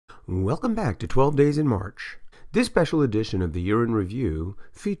Welcome back to 12 Days in March. This special edition of the Year in Review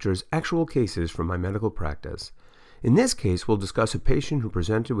features actual cases from my medical practice. In this case, we'll discuss a patient who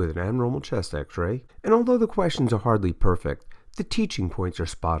presented with an abnormal chest x-ray, and although the questions are hardly perfect, the teaching points are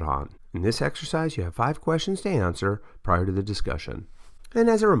spot on. In this exercise, you have 5 questions to answer prior to the discussion. And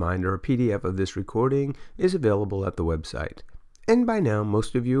as a reminder, a PDF of this recording is available at the website. And by now,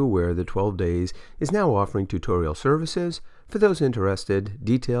 most of you are aware that 12 Days is now offering tutorial services. For those interested,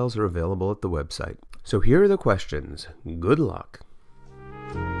 details are available at the website. So here are the questions. Good luck.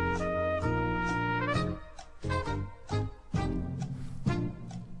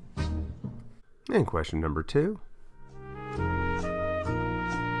 And question number 2.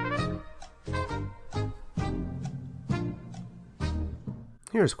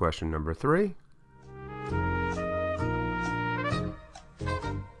 Here's question number 3.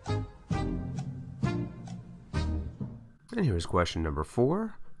 And here's question number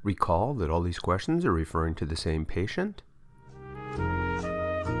 4. Recall that all these questions are referring to the same patient.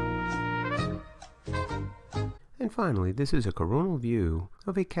 And finally, this is a coronal view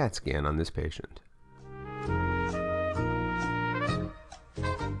of a CAT scan on this patient.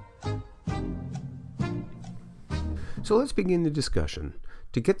 So let's begin the discussion.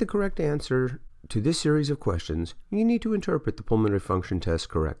 To get the correct answer to this series of questions, you need to interpret the pulmonary function test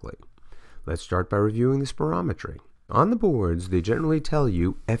correctly. Let's start by reviewing the spirometry. On the boards, they generally tell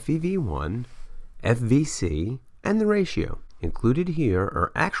you FEV1, FVC, and the ratio. Included here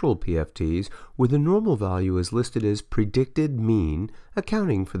are actual PFTs where the normal value is listed as predicted mean,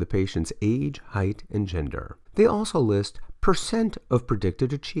 accounting for the patient's age, height, and gender. They also list percent of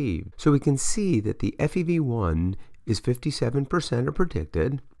predicted achieved, so we can see that the FEV1 is 57% of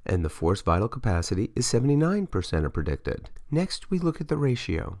predicted, and the forced vital capacity is 79% of predicted. Next, we look at the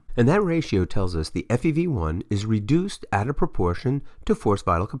ratio. And that ratio tells us the FEV1 is reduced at a proportion to forced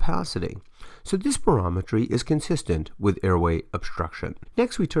vital capacity. So this spirometry is consistent with airway obstruction.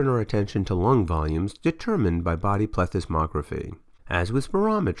 Next, we turn our attention to lung volumes determined by body plethysmography. As with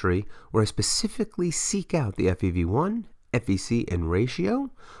spirometry, where I specifically seek out the FEV1, FVC, and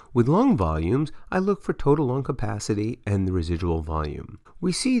ratio, with lung volumes, I look for total lung capacity and the residual volume.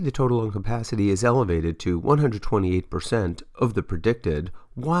 We see the total lung capacity is elevated to 128% of the predicted,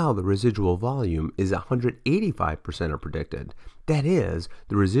 while the residual volume is 185% of predicted. That is,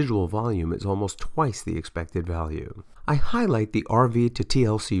 the residual volume is almost twice the expected value. I highlight the RV to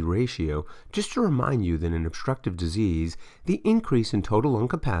TLC ratio just to remind you that in obstructive disease, the increase in total lung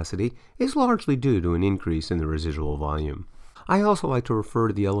capacity is largely due to an increase in the residual volume. I also like to refer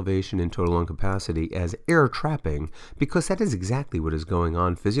to the elevation in total lung capacity as air trapping because that is exactly what is going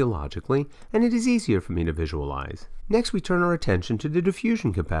on physiologically, and it is easier for me to visualize. Next, we turn our attention to the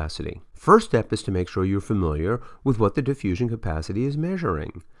diffusion capacity. First step is to make sure you're familiar with what the diffusion capacity is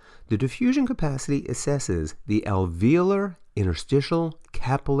measuring. The diffusion capacity assesses the alveolar interstitial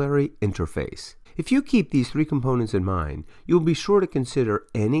capillary interface. If you keep these 3 components in mind, you'll be sure to consider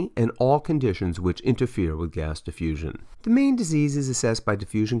any and all conditions which interfere with gas diffusion. The main diseases assessed by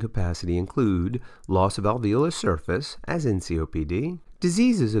diffusion capacity include loss of alveolar surface, as in COPD,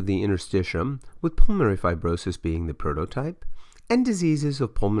 diseases of the interstitium, with pulmonary fibrosis being the prototype, and diseases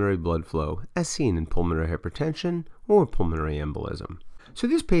of pulmonary blood flow, as seen in pulmonary hypertension or pulmonary embolism. So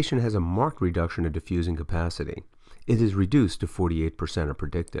this patient has a marked reduction of diffusing capacity. It is reduced to 48% of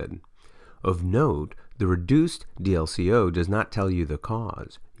predicted. Of note, the reduced DLCO does not tell you the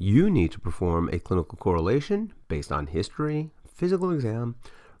cause. You need to perform a clinical correlation based on history, physical exam,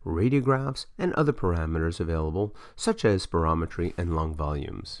 radiographs, and other parameters available, such as spirometry and lung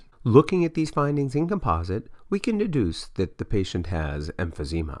volumes. Looking at these findings in composite, we can deduce that the patient has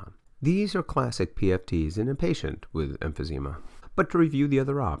emphysema. These are classic PFTs in a patient with emphysema. But to review the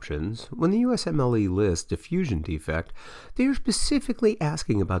other options, when the USMLE lists diffusion defect, they are specifically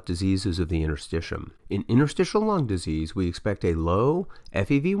asking about diseases of the interstitium. In interstitial lung disease, we expect a low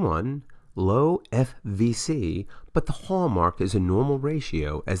FEV1, low FVC, but the hallmark is a normal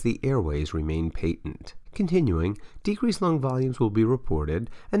ratio as the airways remain patent. Continuing, decreased lung volumes will be reported,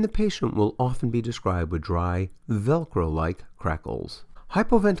 and the patient will often be described with dry, Velcro-like crackles.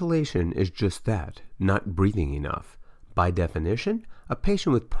 Hypoventilation is just that, not breathing enough. By definition, a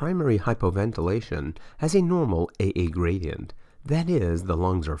patient with primary hypoventilation has a normal AA gradient. That is, the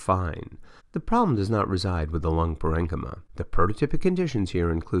lungs are fine. The problem does not reside with the lung parenchyma. The prototypic conditions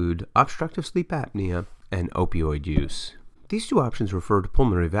here include obstructive sleep apnea and opioid use. These 2 options refer to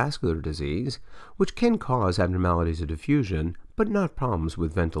pulmonary vascular disease, which can cause abnormalities of diffusion, but not problems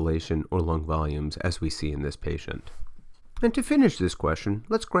with ventilation or lung volumes as we see in this patient. And to finish this question,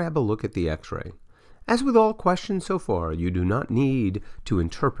 let's grab a look at the X-ray. As with all questions so far, you do not need to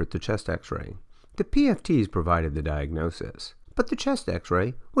interpret the chest x-ray. The PFTs provided the diagnosis, but the chest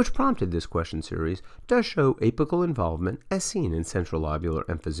x-ray, which prompted this question series, does show apical involvement as seen in central lobular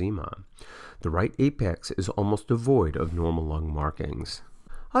emphysema. The right apex is almost devoid of normal lung markings.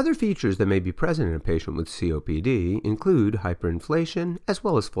 Other features that may be present in a patient with COPD include hyperinflation as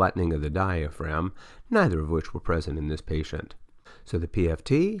well as flattening of the diaphragm, neither of which were present in this patient. So the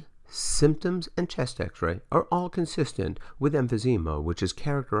PFT, symptoms, and chest x-ray are all consistent with emphysema, which is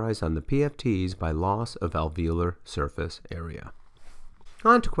characterized on the PFTs by loss of alveolar surface area.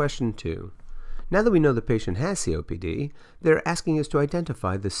 On to question 2. Now that we know the patient has COPD, they're asking us to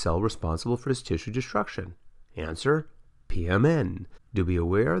identify the cell responsible for this tissue destruction. Answer: PMN. Do be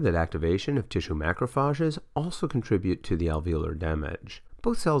aware that activation of tissue macrophages also contribute to the alveolar damage.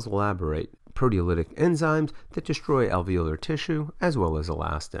 Both cells elaborate proteolytic enzymes that destroy alveolar tissue as well as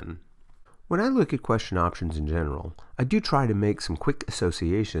elastin. When I look at question options in general, I do try to make some quick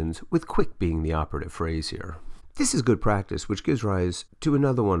associations, with quick being the operative phrase here. This is good practice, which gives rise to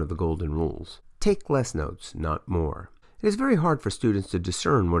another one of the golden rules. Take less notes, not more. It is very hard for students to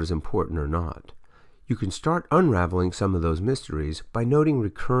discern what is important or not. You can start unraveling some of those mysteries by noting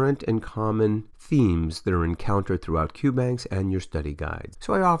recurrent and common themes that are encountered throughout QBanks and your study guides.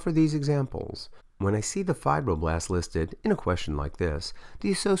 So I offer these examples. When I see the fibroblast listed in a question like this, the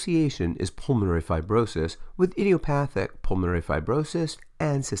association is pulmonary fibrosis, with idiopathic pulmonary fibrosis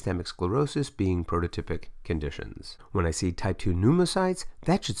and systemic sclerosis being prototypic conditions. When I see type 2 pneumocytes,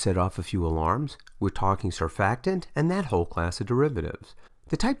 that should set off a few alarms. We're talking surfactant and that whole class of derivatives.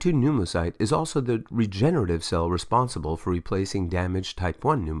 The type 2 pneumocyte is also the regenerative cell responsible for replacing damaged type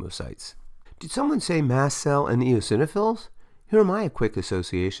 1 pneumocytes. Did someone say mast cell and eosinophils? Here are my quick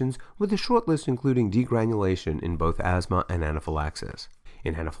associations with a short list including degranulation in both asthma and anaphylaxis.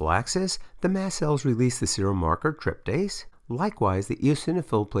 In anaphylaxis, the mast cells release the serum marker tryptase. Likewise, the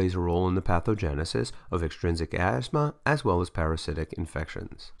eosinophil plays a role in the pathogenesis of extrinsic asthma as well as parasitic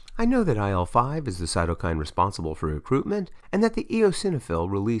infections. I know that IL-5 is the cytokine responsible for recruitment, and that the eosinophil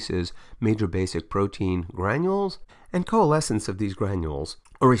releases major basic protein granules, and coalescence of these granules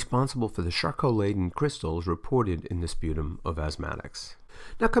are responsible for the Charcot-Leyden crystals reported in the sputum of asthmatics.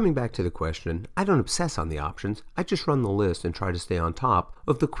 Now coming back to the question, I don't obsess on the options, I just run the list and try to stay on top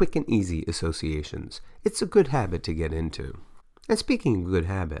of the quick and easy associations. It's a good habit to get into. And speaking of good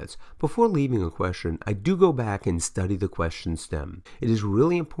habits, before leaving a question, I do go back and study the question stem. It is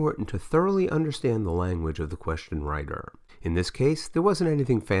really important to thoroughly understand the language of the question writer. In this case, there wasn't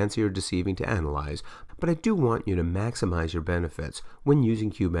anything fancy or deceiving to analyze, but I do want you to maximize your benefits when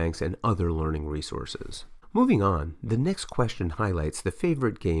using QBanks and other learning resources. Moving on, the next question highlights the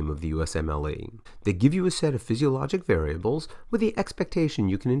favorite game of the USMLE. They give you a set of physiologic variables with the expectation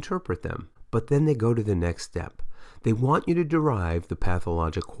you can interpret them, but then they go to the next step. They want you to derive the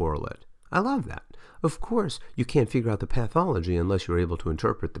pathologic correlate. I love that. Of course, you can't figure out the pathology unless you're able to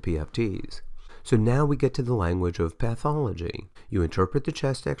interpret the PFTs. So now we get to the language of pathology. You interpret the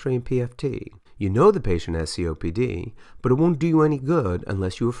chest x-ray and PFT. You know the patient has COPD, but it won't do you any good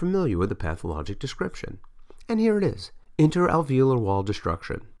unless you are familiar with the pathologic description. And here it is, interalveolar wall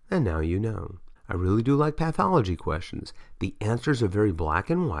destruction. And now you know. I really do like pathology questions. The answers are very black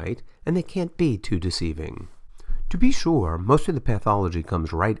and white, and they can't be too deceiving. To be sure, most of the pathology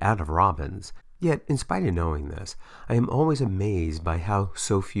comes right out of Robbins. Yet, in spite of knowing this, I am always amazed by how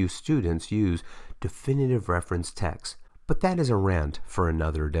so few students use definitive reference text, but that is a rant for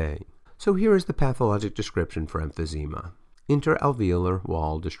another day. So here is the pathologic description for emphysema. Interalveolar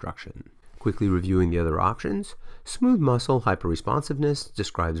wall destruction. Quickly reviewing the other options, smooth muscle hyperresponsiveness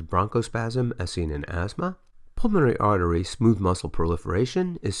describes bronchospasm as seen in asthma. Pulmonary artery smooth muscle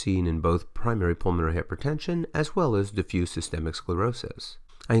proliferation is seen in both primary pulmonary hypertension as well as diffuse systemic sclerosis.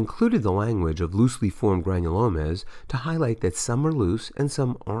 I included the language of loosely formed granulomas to highlight that some are loose and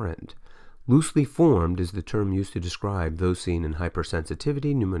some aren't. Loosely formed is the term used to describe those seen in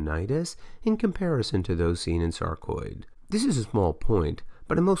hypersensitivity pneumonitis in comparison to those seen in sarcoid. This is a small point,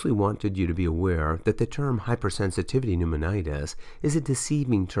 but I mostly wanted you to be aware that the term hypersensitivity pneumonitis is a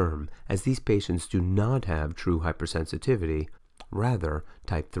deceiving term, as these patients do not have true hypersensitivity, rather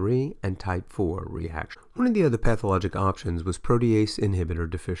type 3 and type 4 reaction. One of the other pathologic options was protease inhibitor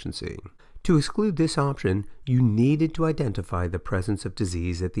deficiency. To exclude this option, you needed to identify the presence of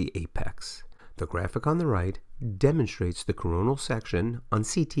disease at the apex. The graphic on the right demonstrates the coronal section on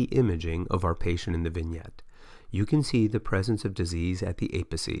CT imaging of our patient in the vignette. You can see the presence of disease at the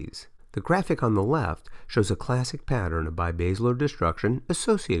apices. The graphic on the left shows a classic pattern of bibasilar destruction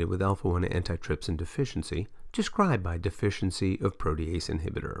associated with alpha-1 antitrypsin deficiency, described by deficiency of protease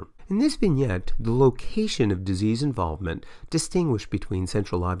inhibitor. In this vignette, the location of disease involvement distinguished between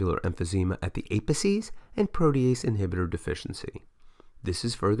central lobular emphysema at the apices and protease inhibitor deficiency. This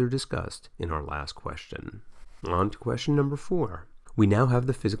is further discussed in our last question. On to question number 4. We now have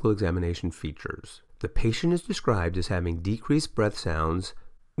the physical examination features. The patient is described as having decreased breath sounds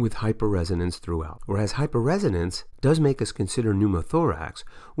with hyperresonance throughout. Whereas hyperresonance does make us consider pneumothorax,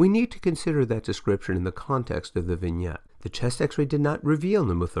 we need to consider that description in the context of the vignette. The chest x-ray did not reveal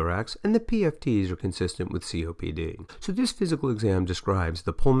pneumothorax, and the PFTs are consistent with COPD. So this physical exam describes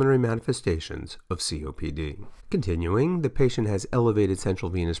the pulmonary manifestations of COPD. Continuing, the patient has elevated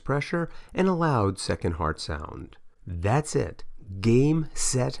central venous pressure and a loud second heart sound. That's it. Game,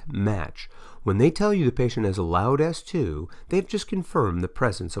 set, match. When they tell you the patient has a loud S2, they've just confirmed the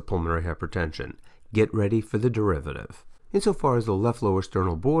presence of pulmonary hypertension. Get ready for the derivative. Insofar as the left lower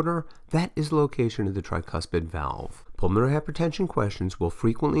sternal border, that is the location of the tricuspid valve. Pulmonary hypertension questions will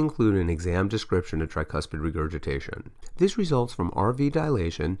frequently include an exam description of tricuspid regurgitation. This results from RV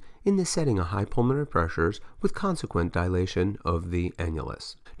dilation in the setting of high pulmonary pressures with consequent dilation of the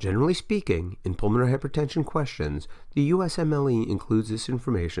annulus. Generally speaking, in pulmonary hypertension questions, the USMLE includes this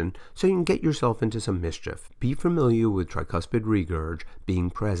information so you can get yourself into some mischief. Be familiar with tricuspid regurg being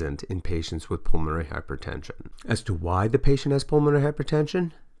present in patients with pulmonary hypertension. As to why the patient has pulmonary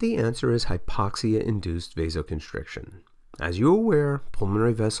hypertension, the answer is hypoxia-induced vasoconstriction. As you are aware,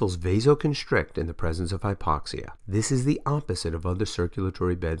 pulmonary vessels vasoconstrict in the presence of hypoxia. This is the opposite of other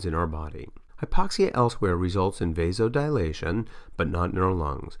circulatory beds in our body. Hypoxia elsewhere results in vasodilation, but not in our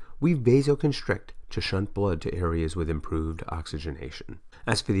lungs. We vasoconstrict to shunt blood to areas with improved oxygenation.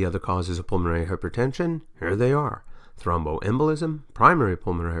 As for the other causes of pulmonary hypertension, here they are: thromboembolism, primary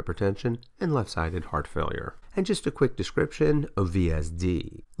pulmonary hypertension, and left-sided heart failure. And just a quick description of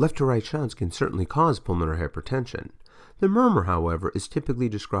VSD. Left to right shunts can certainly cause pulmonary hypertension. The murmur, however, is typically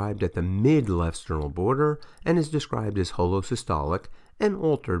described at the mid-left sternal border and is described as holosystolic and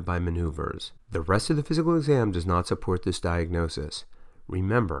altered by maneuvers. The rest of the physical exam does not support this diagnosis.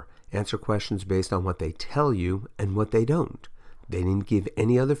 Remember, answer questions based on what they tell you and what they don't. They didn't give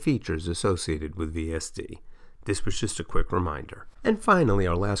any other features associated with VSD. This was just a quick reminder. And finally,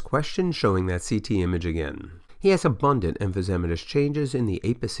 our last question showing that CT image again. He has abundant emphysematous changes in the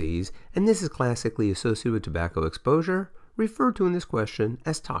apices, and this is classically associated with tobacco exposure, referred to in this question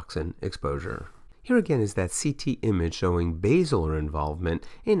as toxin exposure. Here again is that CT image showing basilar involvement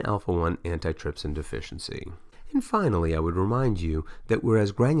in alpha-1 antitrypsin deficiency. And finally, I would remind you that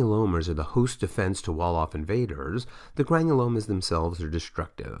whereas granulomas are the host defense to wall-off invaders, the granulomas themselves are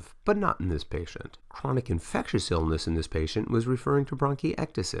destructive, but not in this patient. Chronic infectious illness in this patient was referring to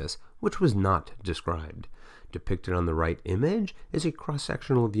bronchiectasis, which was not described. Depicted on the right image is a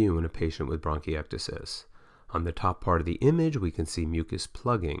cross-sectional view in a patient with bronchiectasis. On the top part of the image, we can see mucus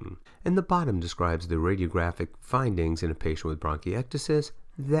plugging, and the bottom describes the radiographic findings in a patient with bronchiectasis,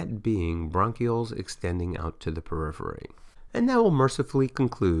 that being bronchioles extending out to the periphery. And that will mercifully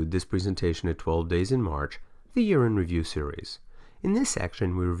conclude this presentation of 12 Days in March, the Year in Review series. In this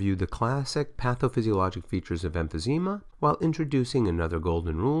section, we review the classic pathophysiologic features of emphysema while introducing another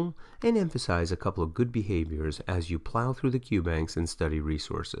golden rule and emphasize a couple of good behaviors as you plow through the Q banks and study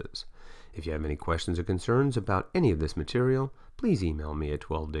resources. If you have any questions or concerns about any of this material, please email me at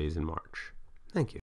 12daysinmarch. Thank you.